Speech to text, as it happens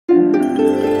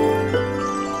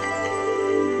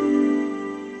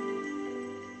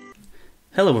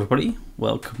Hello everybody,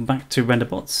 welcome back to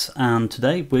Renderbots, and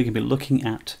today we're going to be looking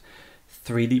at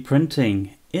 3D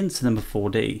printing in Cinema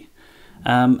 4D.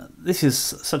 This is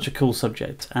such a cool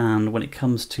subject, and when it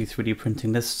comes to 3D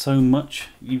printing there's so much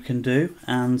you can do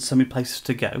and so many places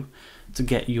to go to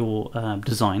get your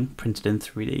design printed in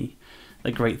 3D.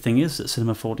 The great thing is that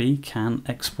Cinema 4D can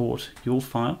export your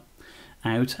file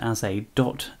out as a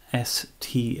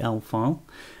 .stl file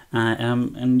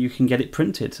and you can get it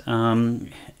printed.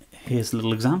 Here's a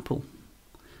little example.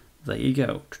 There you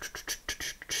go.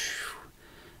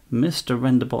 Mr.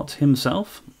 Renderbot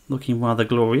himself, looking rather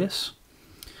glorious.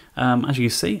 As you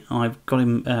can see, I've got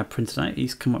him printed out.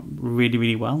 He's come up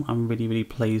really well. I'm really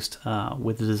pleased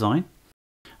with the design.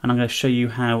 And I'm going to show you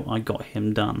how I got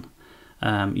him done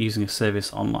using a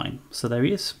service online. So there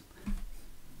he is.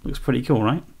 Looks pretty cool,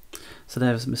 right? So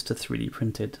there's Mr. 3D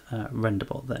printed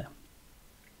Renderbot there.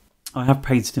 I have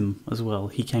painted him as well.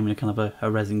 He came in a kind of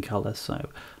a resin colour, so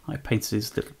I painted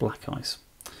his little black eyes.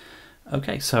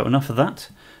 Okay, so enough of that.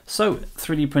 So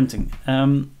 3D printing.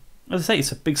 As I say,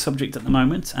 it's a big subject at the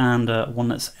moment, and one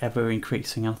that's ever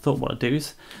increasing. I thought what I'd do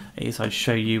is I'd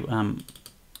show you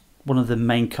one of the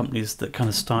main companies that kind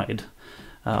of started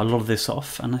a lot of this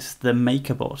off, and this is the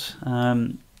MakerBot.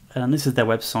 And this is their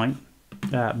website,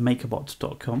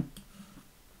 makerbot.com.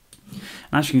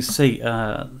 And as you can see,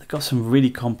 they've got some really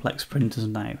complex printers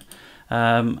now,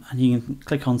 and you can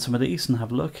click on some of these and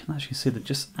have a look, and as you can see, they're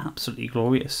just absolutely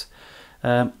glorious.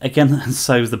 Again, and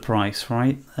so's the price,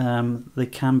 right? They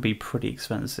can be pretty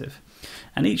expensive,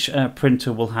 and each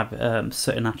printer will have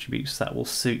certain attributes that will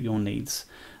suit your needs.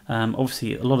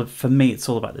 Obviously, for me, it's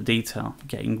all about the detail,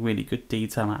 getting really good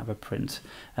detail out of a print.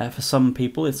 For some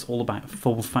people, it's all about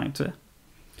form factor.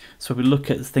 So if we look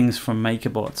at things from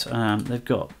MakerBot, they've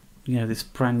got this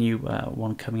brand new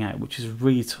one coming out, which is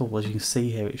really tall. As you can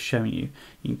see here, it's showing you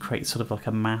can create sort of like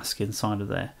a mask inside of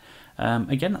there.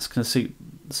 Again, that's going to suit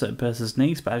a certain person's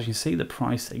needs, but as you can see, the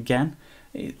price again,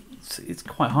 it's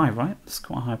quite high, right? It's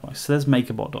quite a high price. So there's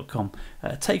makerbot.com.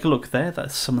 Take a look there.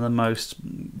 That's some of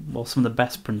the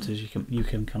best printers you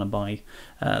can kind of buy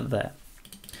there.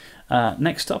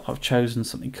 Next up, I've chosen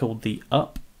something called the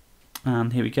Up,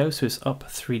 and here we go. So it's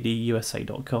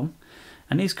up3dusa.com.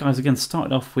 And these guys, again,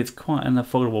 started off with quite an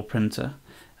affordable printer.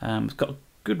 It's got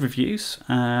good reviews.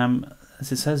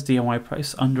 As it says, DIY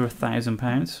price under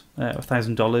 £1,000,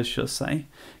 $1,000, should I say.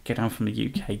 Get down from the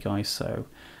UK, guys, so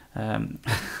I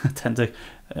tend to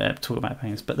talk about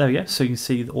pounds. But there we go, so you can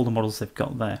see all the models they've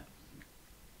got there.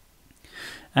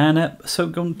 And so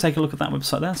go and take a look at that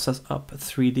website there. So that's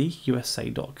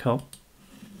up3dusa.com.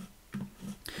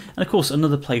 And of course,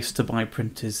 another place to buy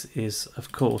printers is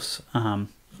of course,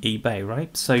 eBay,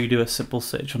 right? So you do a simple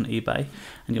search on eBay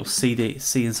and you'll see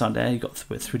inside there you've got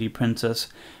 3D printers,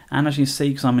 and as you can see,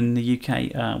 because I'm in the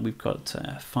UK, we've got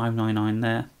 $5.99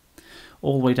 there,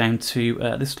 all the way down to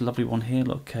this lovely one here.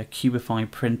 Look, Cubify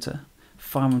printer,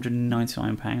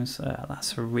 £599.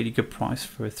 That's a really good price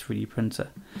for a 3D printer,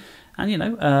 and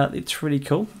it's really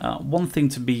cool. One thing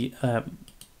to be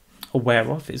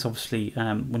aware of is obviously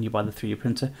when you buy the 3D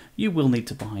printer, you will need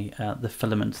to buy the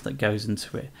filament that goes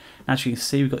into it. As you can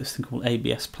see, we've got this thing called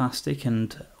ABS plastic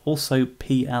and also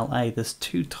PLA. There's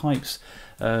two types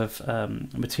of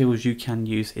materials you can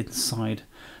use inside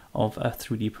of a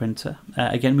 3D printer.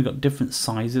 Again, we've got different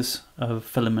sizes of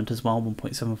filament as well,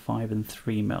 1.75 and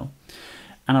 3mm.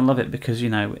 And I love it because,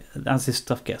 as this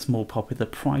stuff gets more popular, the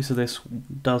price of this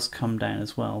does come down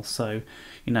as well. So,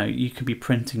 you could be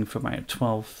printing for about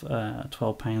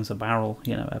 £12 a barrel,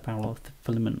 a barrel of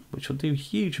filament, which will do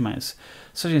huge amounts.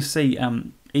 So as you can see,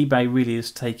 eBay really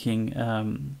is taking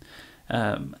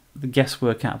the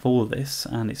guesswork out of all of this,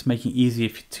 and it's making it easier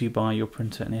to buy your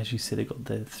printer. And as you see, they've got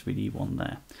the 3D one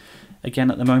there.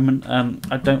 Again, at the moment,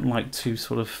 I don't like to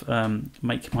sort of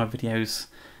make my videos.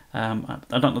 I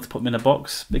don't like to put them in a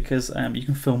box because you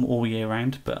can film all year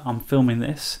round, but I'm filming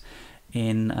this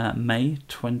in May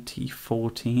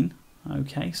 2014.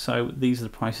 Okay, so these are the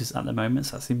prices at the moment,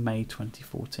 so that's in May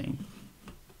 2014.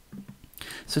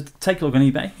 So take a look on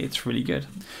eBay, it's really good.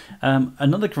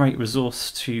 Another great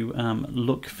resource to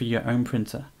look for your own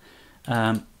printer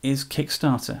is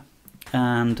Kickstarter.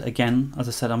 And again, as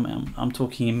I said, I'm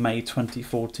talking in May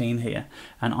 2014 here,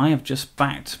 and I have just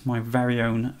backed my very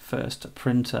own first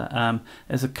printer.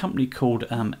 There's a company called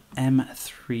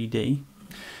M3D,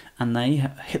 and they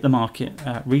hit the market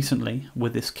recently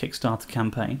with this Kickstarter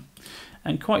campaign.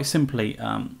 And quite simply,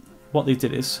 what they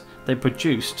did is they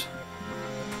produced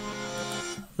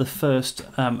the first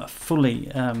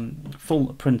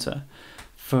full printer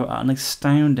for an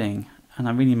astounding, and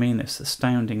I really mean this,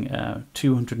 astounding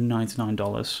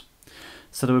 $299.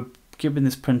 So they were giving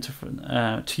this printer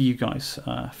to you guys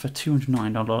for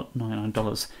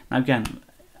 $299. Now again,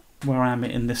 where I am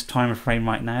in this time frame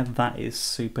right now, that is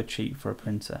super cheap for a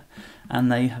printer,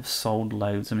 and they have sold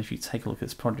loads. And if you take a look at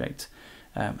this project,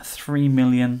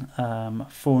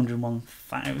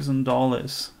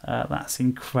 $3,401,000. That's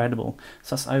incredible.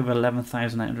 So that's over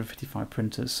 11,855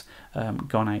 printers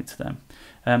gone out to them.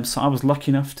 So I was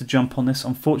lucky enough to jump on this.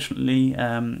 Unfortunately,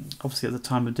 obviously at the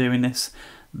time of doing this,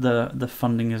 the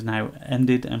funding has now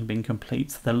ended and been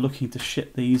complete. They're looking to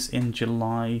ship these in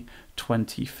July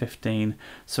 2015.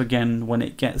 So again, when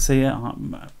it gets here,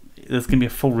 there's going to be a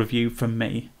full review from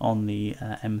me on the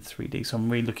M3D. So I'm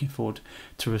really looking forward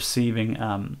to receiving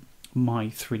my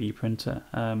 3D printer.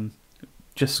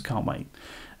 Just can't wait.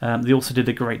 They also did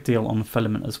a great deal on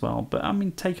filament as well. But I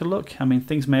mean, take a look. I mean,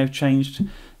 things may have changed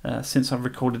since I've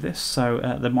recorded this. So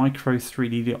the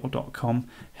micro3d.com,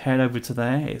 head over to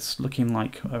there. It's looking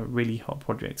like a really hot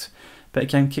project. But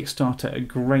again, Kickstarter, a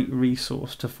great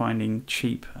resource to finding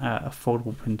cheap,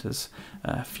 affordable printers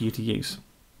for you to use.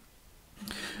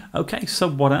 Okay, so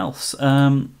what else?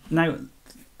 Now,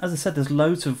 as I said, there's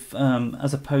loads of,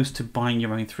 as opposed to buying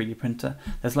your own 3D printer,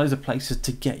 there's loads of places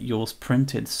to get yours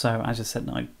printed. So as I said,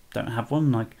 I don't have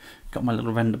one. I got my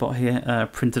little Renderbot here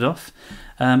printed off.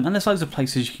 And there's loads of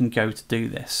places you can go to do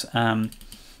this. A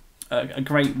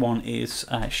great one is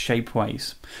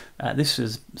Shapeways. This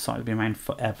is site has been around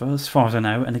forever, as far as I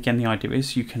know. And again, the idea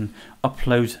is you can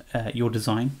upload your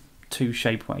design to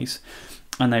Shapeways,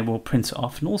 and they will print it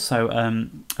off, and also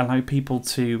allow people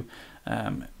to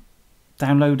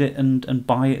download it and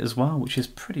buy it as well, which is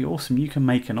pretty awesome. You can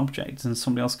make an object and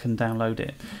somebody else can download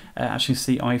it. Actually,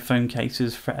 see iPhone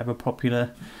cases, forever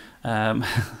popular.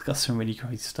 Got some really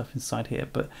crazy stuff inside here,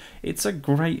 but it's a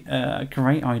great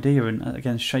idea. And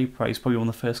again, Shapeways is probably one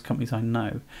of the first companies I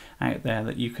know out there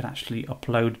that you could actually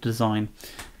upload a design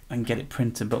and get it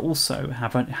printed, but also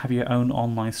have your own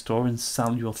online store and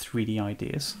sell your 3D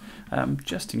ideas.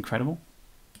 Just incredible.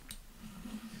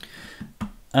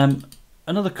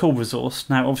 Another cool resource.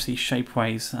 Now, obviously,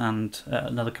 Shapeways and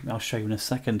another company I'll show you in a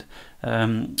second.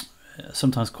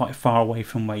 Sometimes quite far away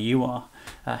from where you are.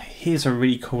 Here's a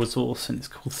really cool resource, and it's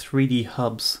called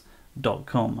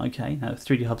 3dhubs.com. Okay, now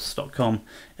 3dhubs.com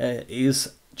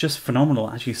is just phenomenal.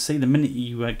 As you see, the minute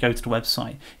you go to the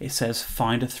website, it says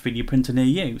find a 3D printer near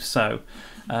you. So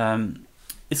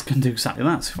it's going to do exactly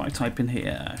that. So if I type in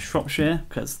here Shropshire,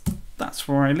 because that's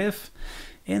where I live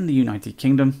in the United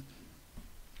Kingdom,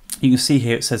 you can see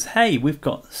here it says, hey, we've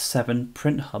got 7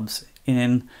 print hubs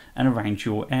in and around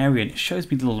your area, and it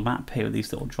shows me the little map here with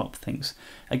these little drop things.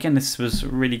 Again, this was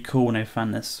really cool when I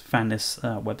found this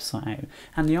website out.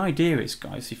 And the idea is,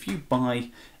 guys, if you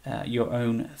buy your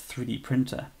own 3D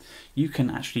printer, you can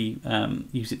actually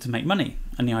use it to make money.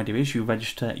 And the idea is you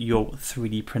register your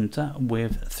 3D printer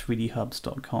with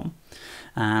 3dhubs.com,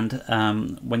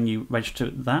 and when you register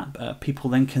that, people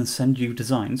then can send you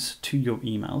designs to your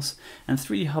emails, and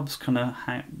 3D Hubs kind of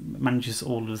manages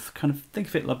all of, kind of think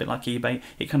of it a little bit like eBay.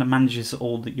 It kind of manages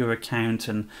all your account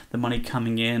and the money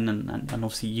coming in, and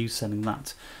obviously you selling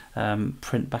that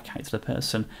print back out to the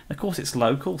person. And of course, it's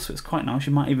local, so it's quite nice.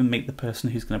 You might even meet the person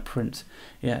who's going to print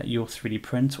your 3D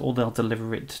print, or they'll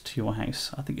deliver it to your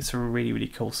house. I think it's a really, really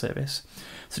cool service.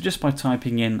 So just by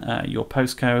typing in your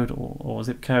postcode or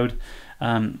zip code,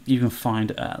 you can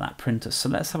find that printer. So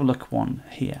let's have a look at one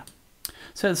here.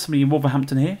 So there's somebody in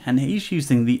Wolverhampton here, and he's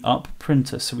using the Up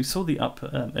printer. So we saw the Up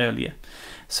earlier.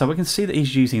 So we can see that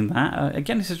he's using that.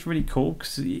 Again, this is really cool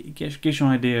because it gives you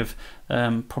an idea of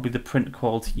probably the print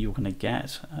quality you're going to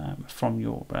get from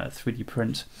your 3D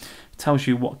print. It tells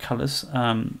you what colours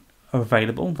are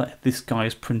available that this guy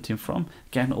is printing from.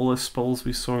 Again, all those spools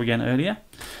we saw again earlier.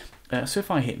 So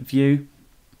if I hit view,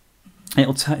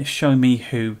 it'll show me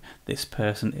who this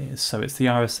person is. So it's the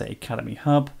RSA Academy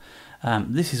Hub.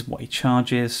 This is what he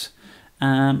charges.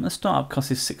 The startup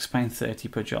cost is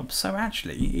 £6.30 per job, so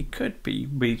actually it could be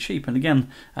really cheap. And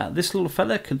again, this little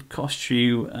fella could cost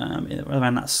you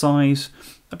around that size,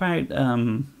 about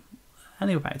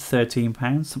only about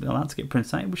 £13, something like that, to get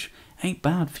printed out, which ain't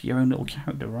bad for your own little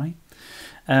character, right?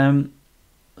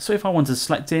 So if I wanted to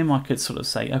select him, I could sort of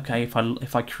say, okay,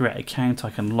 if I create an account, I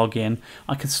can log in.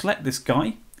 I can select this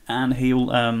guy, and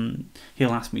he'll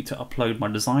ask me to upload my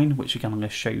design, which again I'm going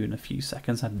to show you in a few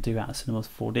seconds how to do out of Cinema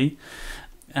 4D.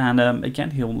 And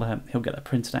again, he'll get that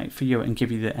printed out for you and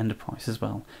give you the end price as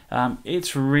well.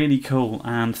 It's really cool,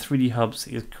 and 3D Hubs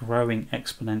is growing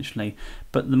exponentially.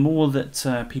 But the more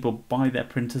that people buy their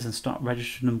printers and start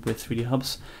registering them with 3D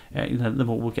Hubs, the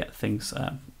more we'll get things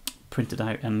printed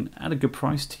out and at a good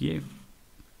price to you.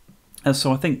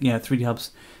 So I think 3D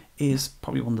Hubs is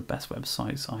probably one of the best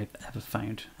websites I've ever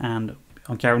found, and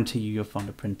I guarantee you'll find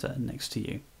a printer next to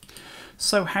you.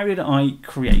 So how did I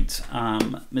create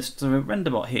Mr.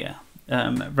 Renderbot here?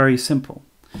 Very simple.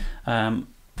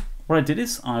 What I did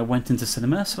is I went into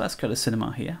cinema, so let's go to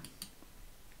cinema here.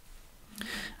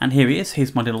 And here he is.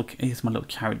 Here's my little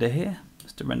character here,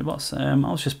 Mr. Renderbots.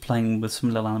 I was just playing with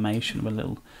some little animation, with a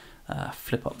little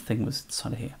flip up thing was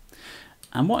inside of here.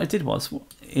 And what I did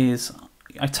is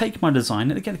I take my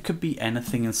design, and again it could be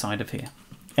anything inside of here,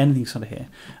 and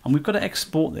we've got to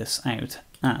export this out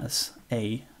as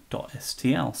a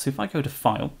 .stl. So if I go to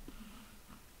File,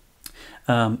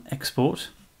 Export,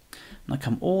 and I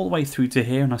come all the way through to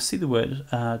here, and I see the word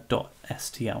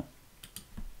 .stl.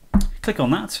 Click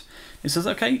on that. It says,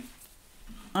 okay,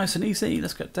 nice and easy.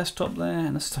 Let's go desktop there,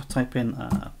 and let's type in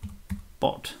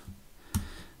bot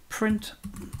print,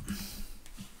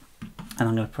 and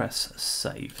I'm going to press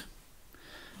save.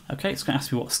 Okay, it's going to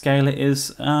ask me what scale it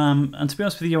is, and to be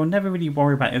honest with you, I never really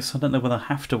worry about this. I don't know whether I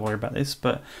have to worry about this,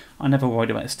 but I never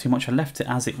worried about this too much. I left it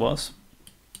as it was.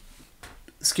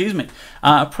 Excuse me.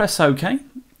 Press OK.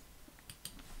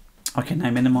 Okay, now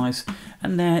minimize,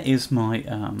 and there is my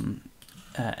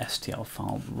STL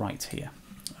file right here.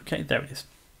 Okay, there it is.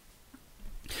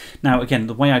 Now again,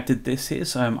 the way I did this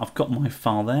is I've got my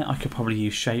file there. I could probably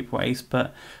use Shapeways,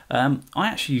 but I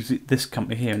actually use this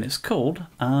company here, and it's called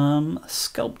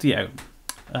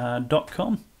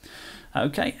Sculptio.com.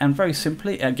 Okay, and very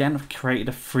simply, again, I've created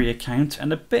a free account,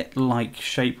 and a bit like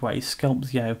Shapeways,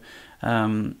 Sculptio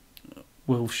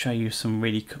will show you some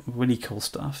really cool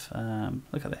stuff.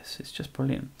 Look at this, it's just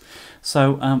brilliant.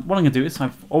 So what I'm going to do is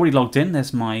I've already logged in.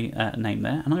 There's my name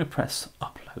there, and I'm going to press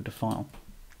upload a file.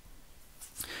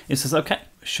 It says, okay,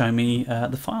 show me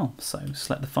the file. So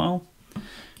select the file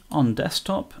on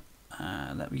desktop.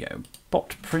 There we go,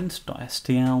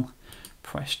 botprint.stl.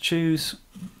 Press choose,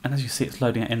 and as you see, it's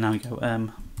loading it in. Now we go,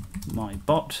 my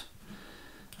bot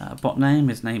name.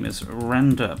 His name is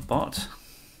Renderbot.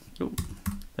 Ooh,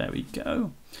 there we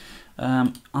go.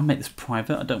 I'll make this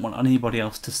private. I don't want anybody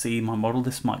else to see my model.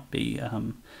 This might be,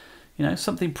 you know,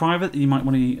 something private that you might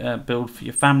want to build for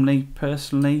your family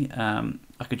personally.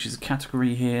 I could choose a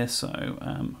category here, so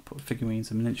I'll put figurines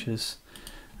and miniatures.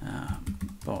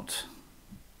 Bot.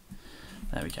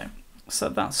 There we go. So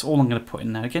that's all I'm going to put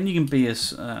in there. Again, you can be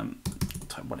as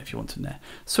type what if you want in there.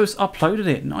 So it's uploaded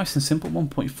it, nice and simple,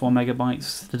 1.4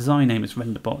 megabytes. The design name is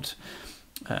Renderbot.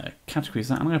 Category is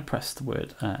that. I'm going to press the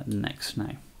word next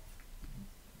now.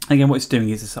 Again, what it's doing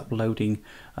is it's uploading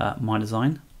my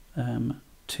design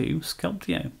to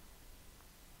Sculptio.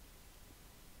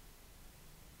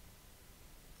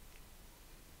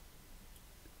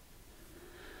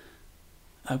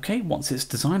 Okay, once it's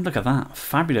designed, look at that,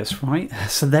 fabulous, right?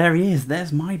 So there he is,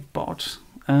 there's my bot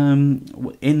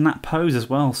in that pose as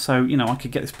well. So, you know, I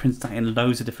could get this printed out in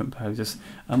loads of different poses.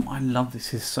 I love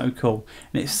this, it's so cool.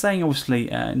 And it's saying,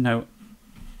 obviously, you know,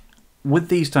 with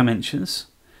these dimensions,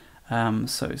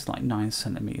 so it's like 9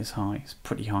 centimeters high, it's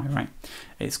pretty high, right?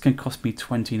 It's going to cost me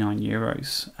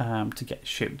 €29 to get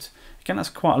shipped. Again, that's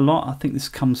quite a lot. I think this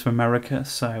comes from America,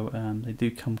 so they do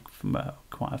come from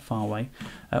quite a far way.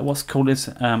 What's cool is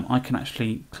I can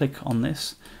actually click on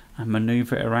this and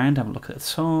maneuver it around, have a look at the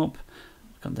top,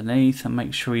 look underneath, and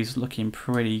make sure he's looking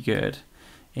pretty good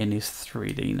in his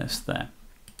 3D-ness there.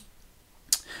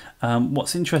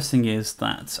 What's interesting is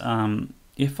that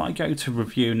if I go to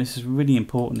review, and this is really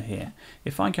important here,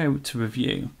 if I go to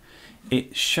review,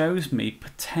 it shows me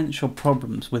potential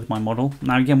problems with my model.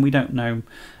 Now again, we don't know,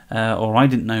 or I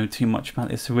didn't know too much about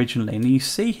this originally, and you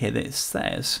see here that it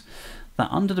says that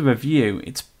under the review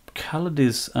it's coloured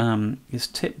his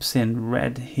tips in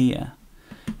red here.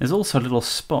 There's also a little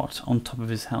spot on top of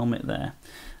his helmet there,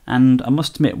 and I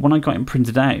must admit, when I got him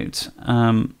printed out,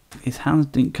 his hands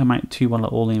didn't come out too well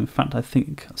at all. In fact, I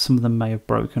think some of them may have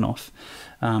broken off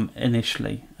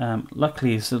initially.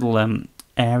 Luckily his little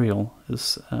aerial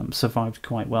has survived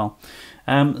quite well.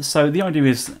 So the idea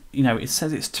is, you know, it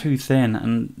says it's too thin,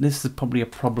 and this is probably a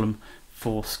problem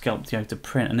for Sculptio to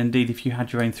print. And indeed, if you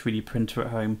had your own 3D printer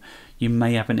at home, you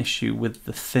may have an issue with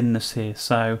the thinness here.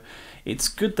 So it's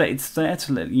good that it's there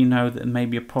to let you know that it may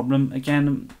be a problem.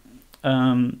 Again,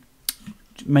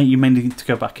 you may need to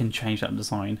go back and change that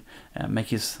design, make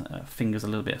his fingers a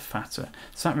little bit fatter.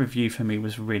 So that review for me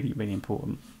was really, really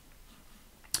important.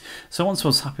 So once I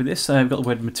was happy with this, we've got the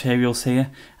word materials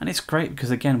here, and it's great because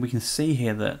again we can see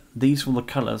here that these are all the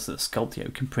colours that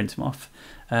Sculptio can print them off.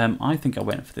 I think I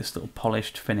went for this little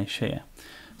polished finish here,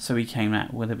 so he came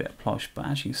out with a bit of polish, but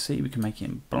as you can see we can make it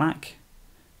in black.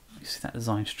 You see that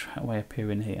design straight away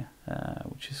appear in here,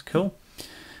 which is cool.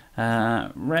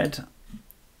 Red,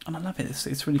 And I love it,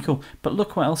 it's really cool. But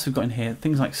look what else we've got in here,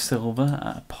 things like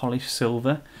silver, polished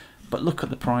silver. But look at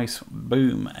the price,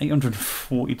 boom,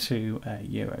 842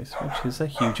 euros, which is a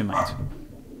huge amount.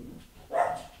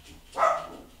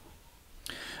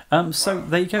 So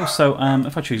there you go. So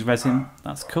if I choose resin,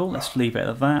 that's cool. Let's leave it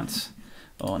at that.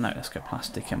 Oh no, let's go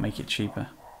plastic and make it cheaper,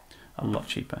 a lot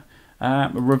cheaper.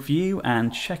 Review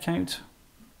and checkout,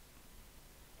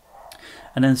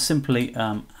 and then simply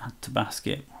add to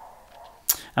basket.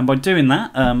 And by doing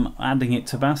that, adding it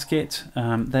to basket,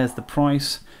 there's the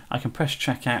price. I can press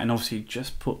checkout and obviously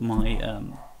just put my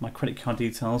my credit card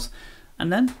details,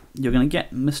 and then you're going to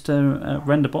get Mr.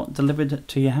 Renderbot delivered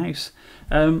to your house.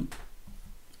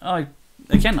 I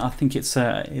think it's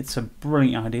a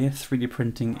brilliant idea. 3D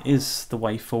printing is the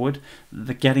way forward.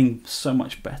 They're getting so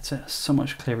much better, so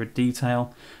much clearer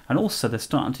detail, and also they're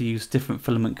starting to use different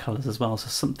filament colors as well. So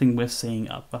something we're seeing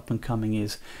up and coming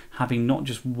is having not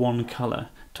just one color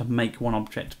to make one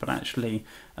object, but actually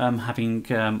having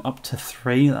up to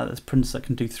 3. There's printers that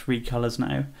can do 3 colors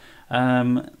now.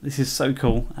 This is so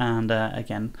cool, and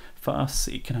again, for us,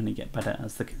 it can only get better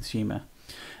as the consumer.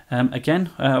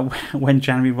 When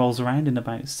January rolls around in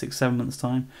about 6-7 months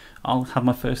time, I'll have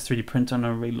my first 3D printer, and I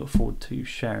really look forward to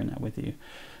sharing that with you.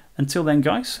 Until then,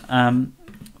 guys,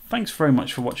 thanks very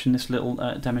much for watching this little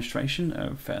demonstration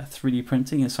of 3D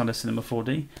printing inside of Cinema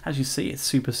 4D. As you see, it's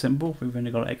super simple. We've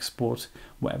only got to export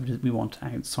whatever we want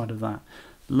outside of that.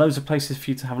 Loads of places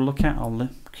for you to have a look at. I'll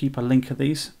keep a link of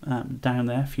these down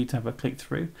there for you to have a click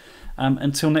through.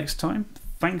 Until next time,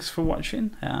 thanks for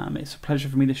watching. It's a pleasure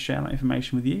for me to share that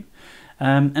information with you.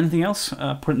 Anything else,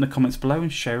 put it in the comments below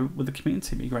and share it with the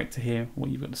community. It'd be great to hear what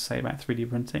you've got to say about 3D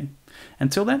printing.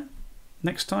 Until then,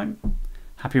 next time,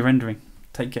 happy rendering.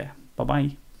 Take care.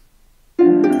 Bye-bye.